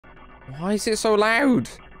Why is it so loud?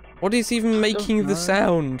 What is even making the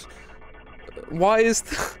sound? Why is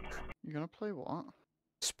the... You're gonna play what?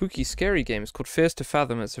 Spooky, scary game. It's called Fears to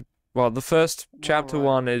Fathom. It's a... Well, the first chapter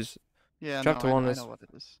one is... Yeah, chapter no, one I is... know what it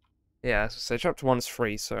is. Yeah, so chapter 1 is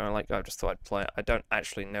free, so I just thought I'd play it. I don't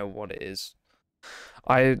actually know what it is.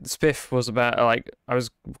 Spiff was about, like, I was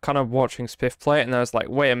kind of watching Spiff play it, and I was like,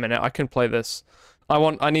 wait a minute, I can play this.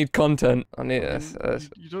 I need content. I need...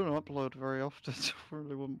 You don't upload very often, so I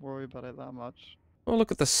really wouldn't worry about it that much. Oh,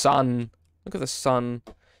 look at the sun. Look at the sun.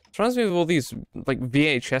 It reminds me of all these, like,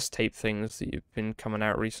 VHS tape things that you've been coming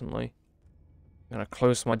out recently. I'm gonna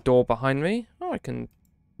close my door behind me. Oh, I can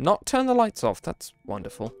not turn the lights off. That's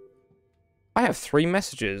wonderful. I have 3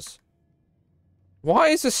 messages. Why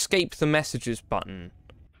is escape the messages button?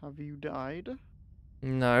 Have you died?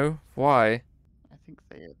 No. Why? I think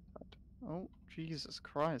they had died. Oh, Jesus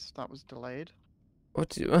Christ, that was delayed. What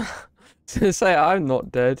do you... to say I'm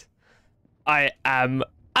not dead. I am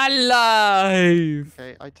alive!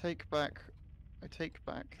 Okay, I take back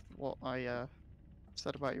what I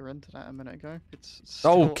said about your internet a minute ago. It's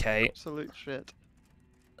still Okay. absolute shit.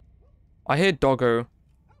 I hear doggo.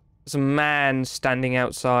 There's a man standing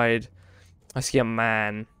outside. I see a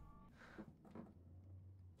man.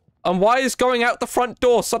 And why is going out the front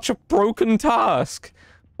door such a broken task?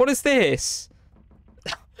 What is this?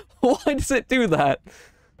 Why does it do that?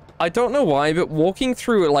 I don't know why, but walking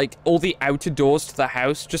through, like, all the outer doors to the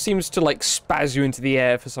house just seems to, like, spaz you into the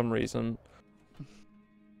air for some reason.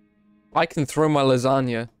 I can throw my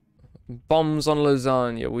lasagna. Bombs on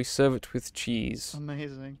lasagna. We serve it with cheese.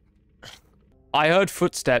 Amazing. I heard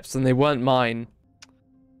footsteps and they weren't mine.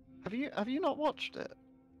 Have you not watched it?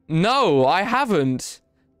 No, I haven't.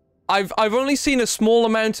 I've only seen a small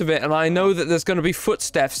amount of it, and I know that there's going to be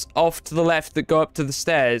footsteps off to the left that go up to the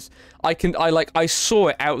stairs. I saw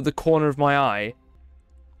it out of the corner of my eye.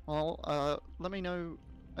 Well, let me know.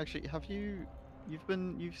 Actually,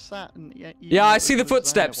 you've sat and yeah, I see the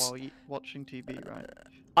footsteps while watching TV, right?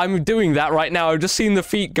 I'm doing that right now. I've just seen the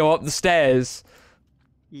feet go up the stairs.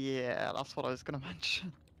 Yeah, that's what I was gonna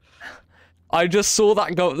mention. I just saw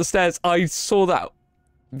that go up the stairs. I saw that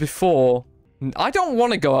before. I don't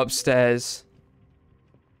want to go upstairs.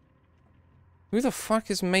 Who the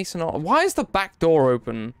fuck is Mason? Why is the back door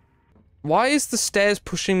open? Why is the stairs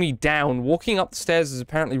pushing me down? Walking up the stairs is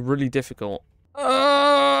apparently really difficult.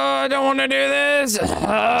 I don't want to do this.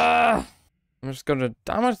 I'm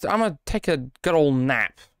gonna take a good old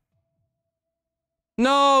nap.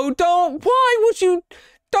 No, don't. Why would you?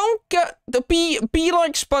 Don't be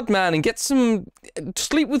like Spudman and get some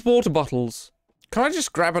sleep with water bottles. Can I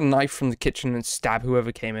just grab a knife from the kitchen and stab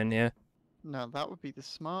whoever came in here? No, that would be the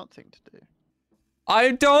smart thing to do.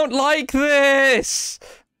 I don't like this!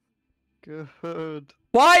 Good.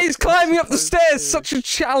 Why is climbing up the stairs such a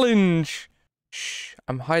challenge? Shh,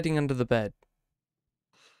 I'm hiding under the bed.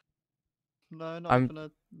 No,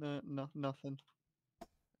 nothing.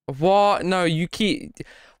 What? No, you keep...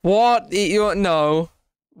 What? No.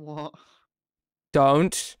 What?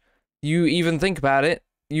 Don't. You even think about it.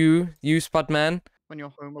 You Spudman. When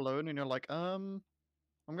you're home alone and you're like, I'm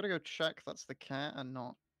gonna go check that's the cat and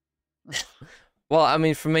not. Well, I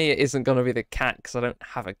mean, for me, it isn't gonna be the cat, because I don't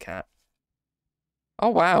have a cat.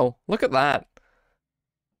 Oh, wow. Look at that.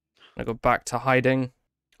 I go back to hiding.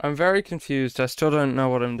 I'm very confused. I still don't know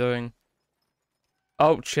what I'm doing.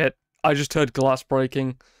 Oh, shit. I just heard glass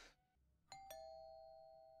breaking.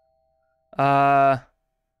 Doorbell?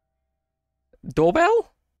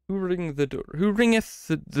 Who ringeth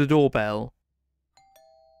the doorbell?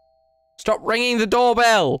 Stop ringing the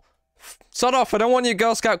doorbell! Sod off, I don't want your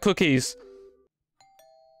Girl Scout cookies.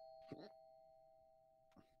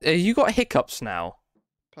 You got hiccups now.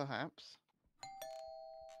 Perhaps.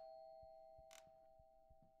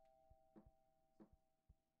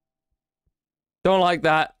 Don't like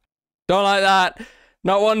that. Don't like that.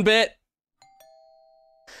 Not one bit.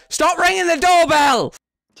 Stop ringing the doorbell!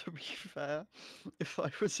 To be fair, if I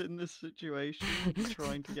was in this situation,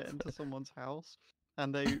 trying to get into someone's house,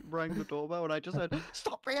 and they rang the doorbell, and I just said,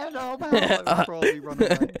 "Stop ringing the doorbell," I would probably run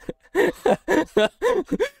away.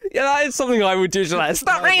 Yeah, that is something I would do. Like,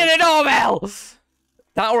 stop ringing the doorbell!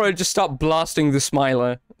 That, or I'd just start blasting the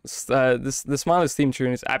Smiler. The Smiler's theme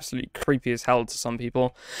tune is absolutely creepy as hell to some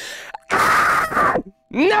people. Ah!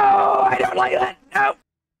 No, I don't like that. No,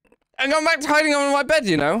 I'm going back to hiding under my bed.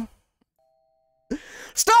 You know.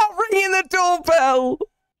 Stop ringing the doorbell!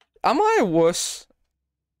 Am I a wuss?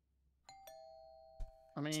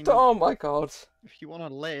 I mean, oh my god. If you want to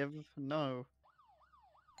live, no.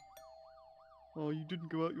 Oh, you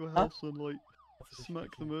didn't go out your house and, like, smack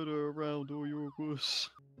the murderer around, or you're a wuss.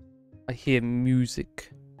 I hear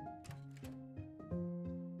music.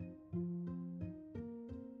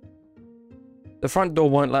 The front door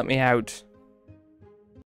won't let me out.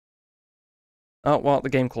 Oh, well, the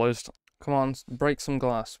game closed. Come on, break some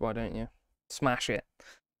glass, why don't you? Smash it.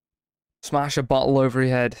 Smash a bottle over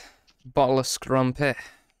your head. Bottle of scrumpy.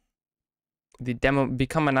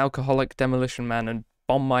 Become an alcoholic demolition man and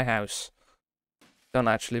bomb my house. Don't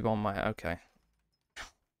actually bomb my... Okay.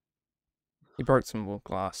 You broke some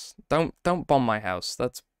glass. Don't bomb my house.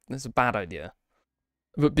 That's a bad idea.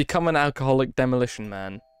 But become an alcoholic demolition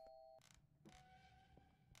man.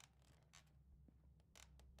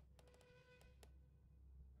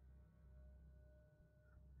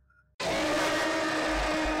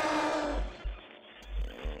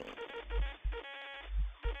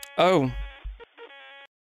 Oh.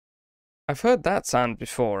 I've heard that sound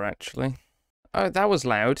before, actually. Oh, that was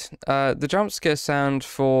loud. The jump scare sound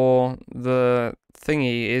for the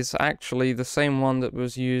thingy is actually the same one that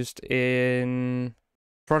was used in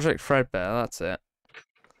Project Fredbear, that's it.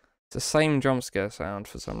 It's the same jump scare sound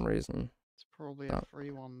for some reason. It's probably a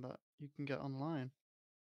free one that you can get online.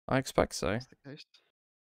 I expect so. That's the case.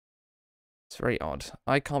 It's very odd.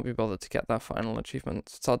 I can't be bothered to get that final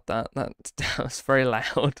achievement. It's odd that's very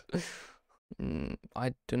loud.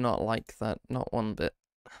 I do not like that, not one bit.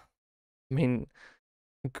 I mean,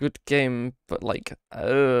 good game, but like,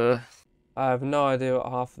 I have no idea what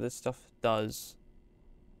half of this stuff does.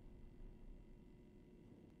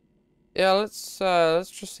 Yeah, let's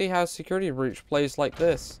just see how Security Breach plays like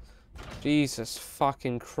this. Jesus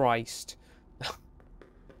fucking Christ.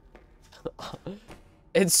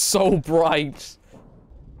 It's so bright.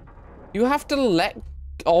 You have to let...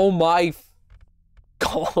 Oh my...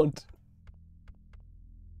 God.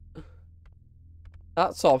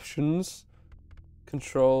 That's options.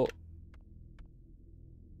 Control.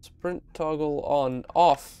 Sprint toggle on.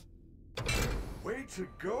 Off. Way to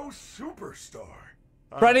go, superstar.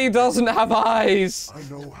 Freddy doesn't have eyes. I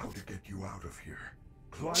know how to get you out of here.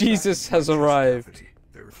 Jesus has arrived.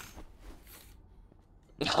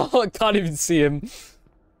 Oh, I can't even see him.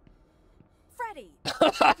 Freddy,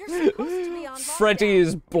 you're supposed to be on Freddy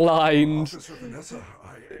is blind. Vanessa,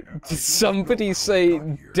 Did somebody say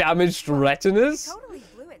damaged retinas? Totally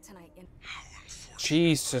blew it tonight.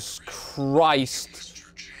 Jesus Christ.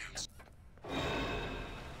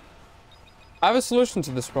 I have a solution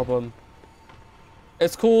to this problem.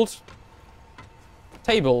 It's called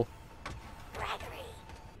table.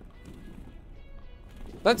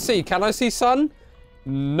 Let's see, can I see sun?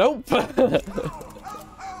 Nope.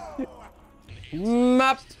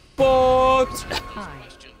 Map board. Hi,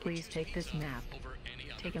 please take this map.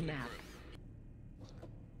 Take a map.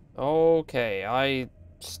 Okay, I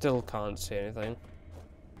still can't see anything.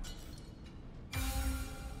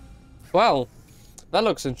 Well, that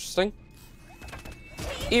looks interesting.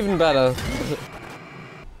 Even better.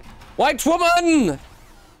 White woman!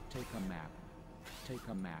 Take a map. Take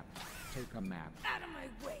a map. Take a map. Out of my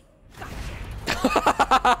way.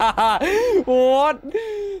 What?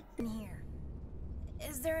 In here.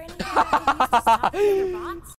 Is there anything I can use to stop the other bots?